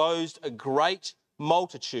they enclosed a great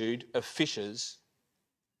multitude of fishes,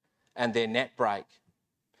 and their net brake.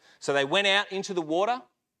 So they went out into the water,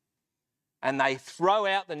 and they throw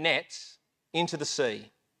out the nets into the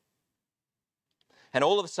sea. And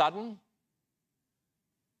all of a sudden,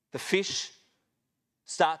 the fish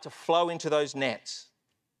start to flow into those nets.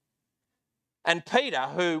 And Peter,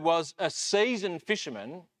 who was a seasoned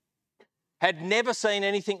fisherman, had never seen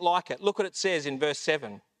anything like it. Look what it says in verse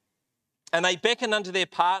 7. And they beckoned unto their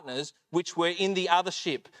partners, which were in the other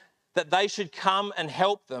ship, that they should come and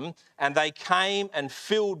help them. And they came and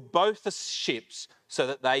filled both the ships so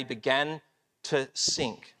that they began to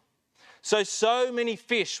sink. So many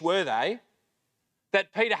fish were they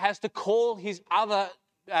that Peter has to call his other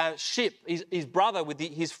ship, his brother with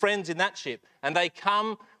his friends in that ship. And they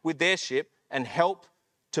come with their ship and help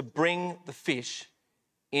to bring the fish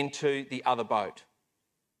into the other boat.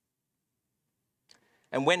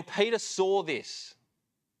 And when Peter saw this,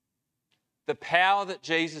 the power that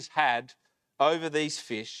Jesus had over these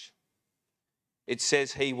fish, it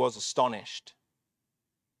says he was astonished.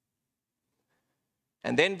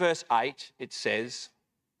 And then verse 8, it says,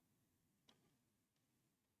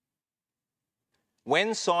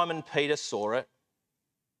 when Simon Peter saw it,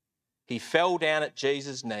 he fell down at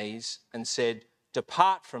Jesus' knees and said,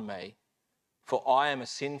 depart from me, for I am a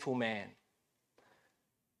sinful man.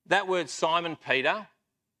 That word Simon Peter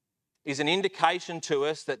is an indication to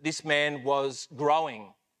us that this man was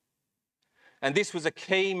growing. And this was a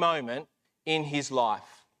key moment in his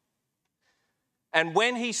life. And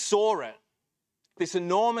when he saw it, this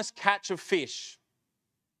enormous catch of fish,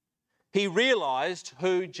 he realised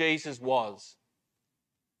who Jesus was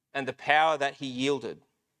and the power that he yielded.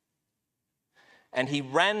 And he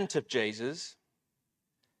ran to Jesus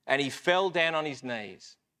and he fell down on his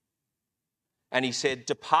knees. And he said,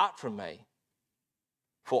 "Depart from me,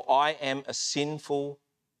 for I am a sinful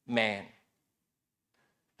man."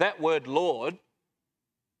 That word Lord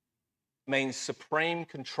means supreme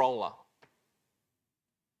controller.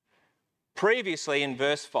 Previously in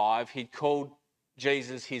verse 5, he'd called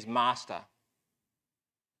Jesus his master.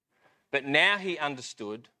 But now he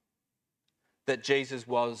understood that Jesus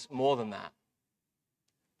was more than that.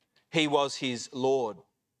 He was his Lord.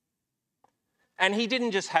 And he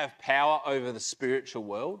didn't just have power over the spiritual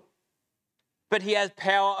world, but he has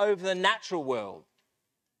power over the natural world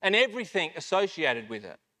and everything associated with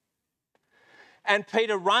it. And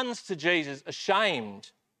Peter runs to Jesus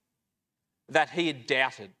ashamed that he had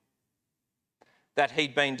doubted, that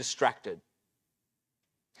he'd been distracted.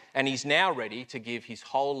 And he's now ready to give his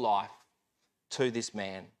whole life to this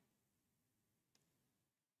man.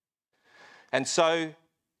 And so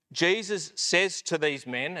Jesus says to these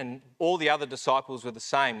men, and all the other disciples were the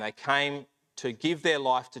same, they came to give their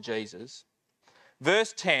life to Jesus.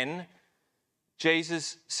 Verse 10,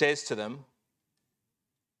 Jesus says to them,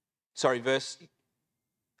 verse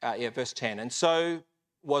 10, "And so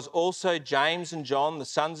was also James and John, the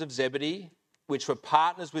sons of Zebedee, which were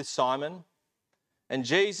partners with Simon. And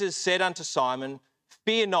Jesus said unto Simon,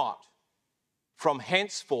 Fear not, from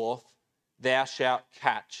henceforth thou shalt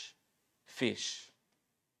catch fish."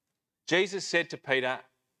 Jesus said to Peter,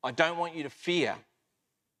 "I don't want you to fear."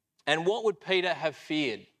 And what would Peter have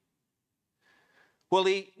feared? Well,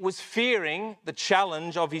 he was fearing the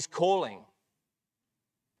challenge of his calling.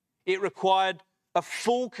 It required a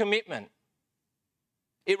full commitment.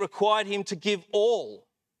 It required him to give all.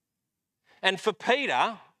 And for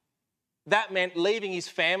Peter, that meant leaving his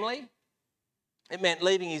family. It meant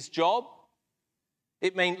leaving his job.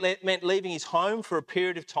 It meant leaving his home for a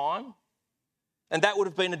period of time. And that would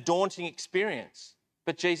have been a daunting experience.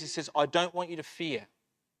 But Jesus says, "I don't want you to fear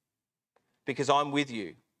because I'm with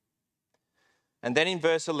you." And then in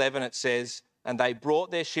verse 11 it says, "And they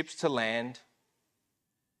brought their ships to land,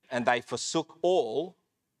 and they forsook all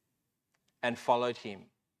and followed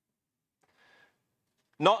him."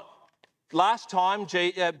 Last time,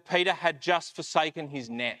 Peter had just forsaken his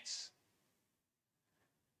nets.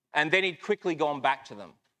 And then he'd quickly gone back to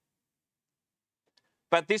them.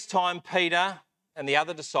 But this time, Peter and the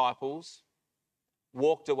other disciples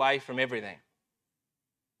walked away from everything.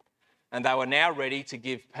 And they were now ready to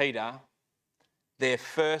give Peter their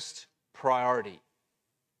first priority,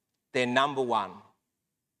 their number one.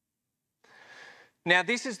 Now,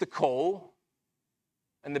 this is the call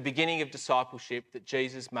and the beginning of discipleship that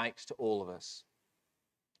Jesus makes to all of us.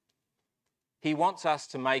 He wants us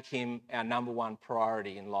to make him our number one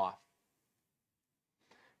priority in life.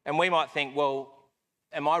 And we might think, well,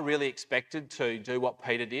 am I really expected to do what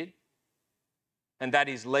Peter did? And that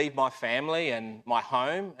is leave my family and my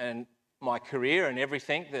home and my career and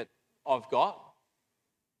everything that I've got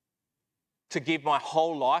to give my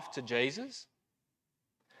whole life to Jesus?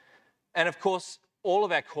 And of course, all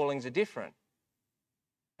of our callings are different.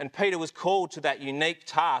 And Peter was called to that unique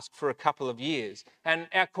task for a couple of years. And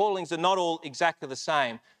our callings are not all exactly the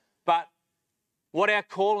same. But what our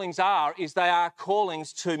callings are is they are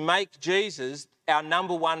callings to make Jesus our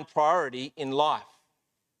number one priority in life.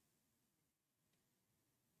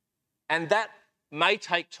 And that may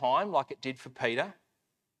take time, like it did for Peter.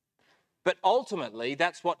 But ultimately,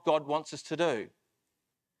 that's what God wants us to do.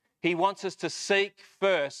 He wants us to seek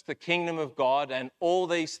first the kingdom of God, and all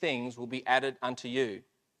these things will be added unto you.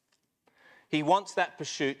 He wants that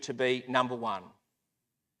pursuit to be number one.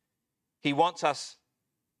 He wants us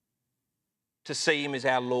to see him as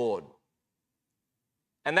our Lord.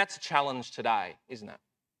 And that's a challenge today, isn't it?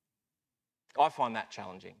 I find that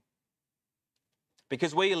challenging.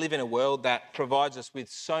 Because we live in a world that provides us with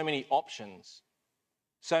so many options,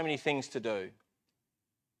 so many things to do,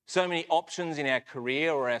 so many options in our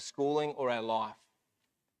career or our schooling or our life.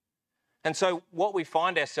 And so what we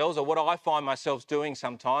find ourselves, or what I find myself doing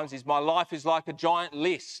sometimes, is my life is like a giant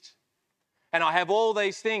list. And I have all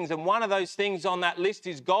these things, and one of those things on that list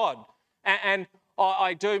is God. And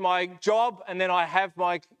I do my job, and then I have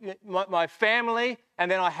my family,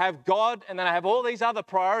 and then I have God, and then I have all these other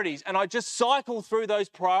priorities. And I just cycle through those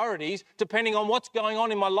priorities depending on what's going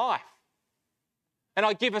on in my life. And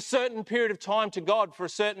I give a certain period of time to God for a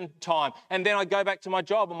certain time, and then I go back to my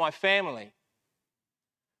job and my family.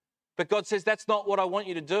 But God says, that's not what I want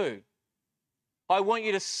you to do. I want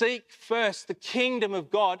you to seek first the kingdom of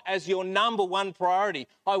God as your number one priority.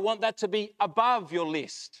 I want that to be above your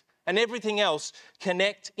list, and everything else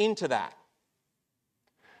connect into that.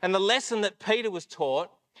 And the lesson that Peter was taught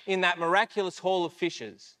in that miraculous haul of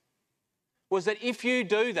fishes was that if you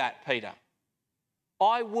do that, Peter,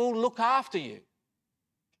 I will look after you.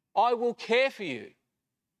 I will care for you.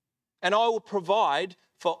 And I will provide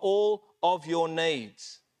for all of your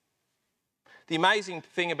needs. The amazing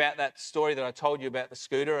thing about that story that I told you about the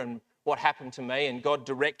scooter and what happened to me and God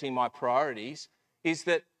directing my priorities is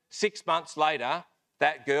that 6 months later,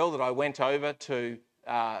 that girl that I went over to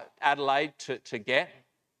Adelaide to get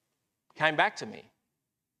came back to me.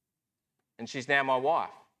 And she's now my wife.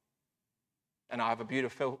 And I have a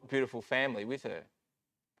beautiful, beautiful family with her.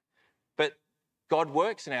 But God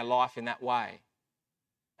works in our life in that way.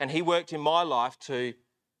 And he worked in my life to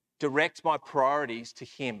direct my priorities to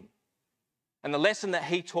him. And the lesson that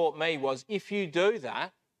he taught me was, if you do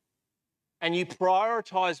that and you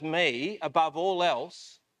prioritise me above all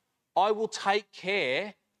else, I will take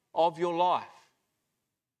care of your life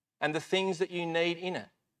and the things that you need in it.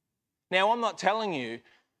 Now, I'm not telling you,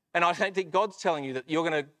 and I don't think God's telling you that you're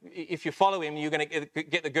going to, if you follow him, you're going to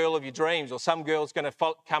get the girl of your dreams or some girl's going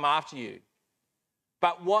to come after you.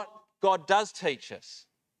 But what God does teach us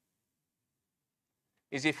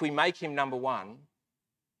is if we make him number one,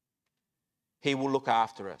 he will look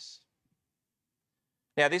after us.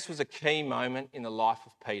 Now, this was a key moment in the life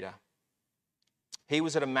of Peter. He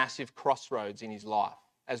was at a massive crossroads in his life,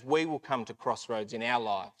 as we will come to crossroads in our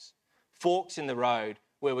lives, forks in the road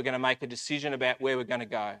where we're going to make a decision about where we're going to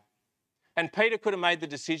go. And Peter could have made the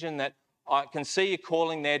decision that, I can see your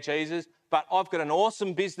calling there, Jesus, but I've got an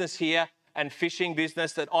awesome business here and fishing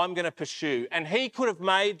business that I'm going to pursue. And he could have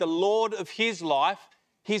made the Lord of his life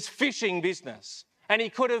his fishing business. And he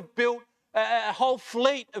could have built a whole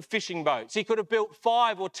fleet of fishing boats. He could have built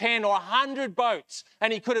 5 or 10 or 100 boats,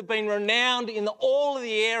 and he could have been renowned in all of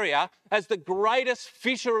the area as the greatest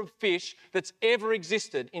fisher of fish that's ever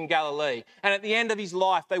existed in Galilee. And at the end of his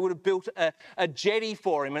life, they would have built a jetty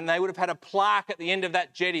for him, and they would have had a plaque at the end of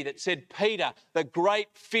that jetty that said, Peter, the great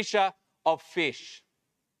fisher of fish.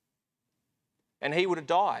 And he would have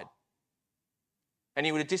died, and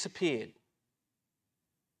he would have disappeared.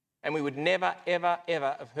 And we would never, ever,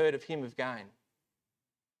 ever have heard of him again.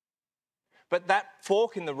 But that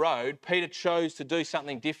fork in the road, Peter chose to do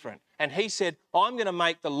something different. And he said, I'm going to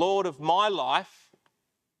make the Lord of my life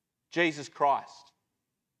Jesus Christ.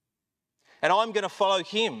 And I'm going to follow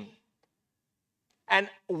him. And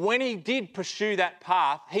when he did pursue that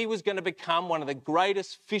path, he was going to become one of the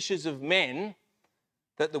greatest fishers of men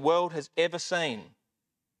that the world has ever seen.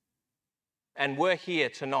 And we're here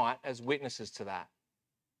tonight as witnesses to that.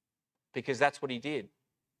 Because that's what he did.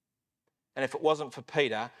 And if it wasn't for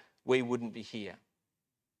Peter, we wouldn't be here.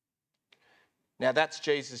 Now that's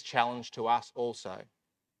Jesus' challenge to us also.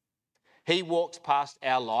 He walks past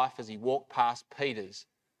our life as he walked past Peter's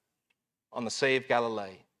on the Sea of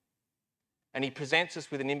Galilee. And he presents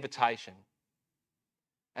us with an invitation.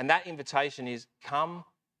 And that invitation is, come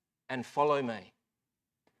and follow me.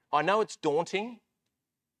 I know it's daunting.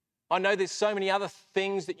 I know there's so many other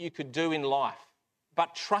things that you could do in life.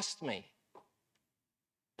 But trust me,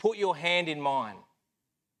 put your hand in mine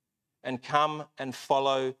and come and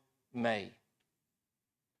follow me.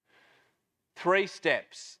 3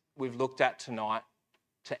 steps we've looked at tonight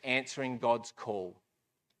to answering God's call.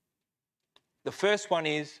 The first one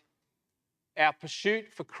is our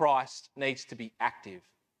pursuit for Christ needs to be active.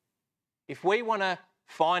 If we want to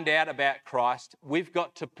find out about Christ, we've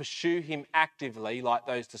got to pursue him actively like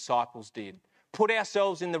those disciples did. Put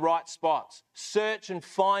ourselves in the right spots. Search and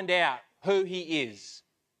find out who he is.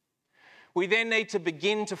 We then need to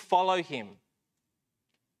begin to follow him,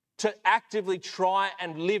 to actively try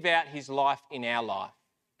and live out his life in our life.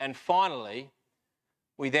 And finally,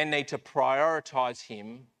 we then need to prioritise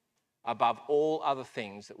him above all other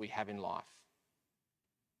things that we have in life.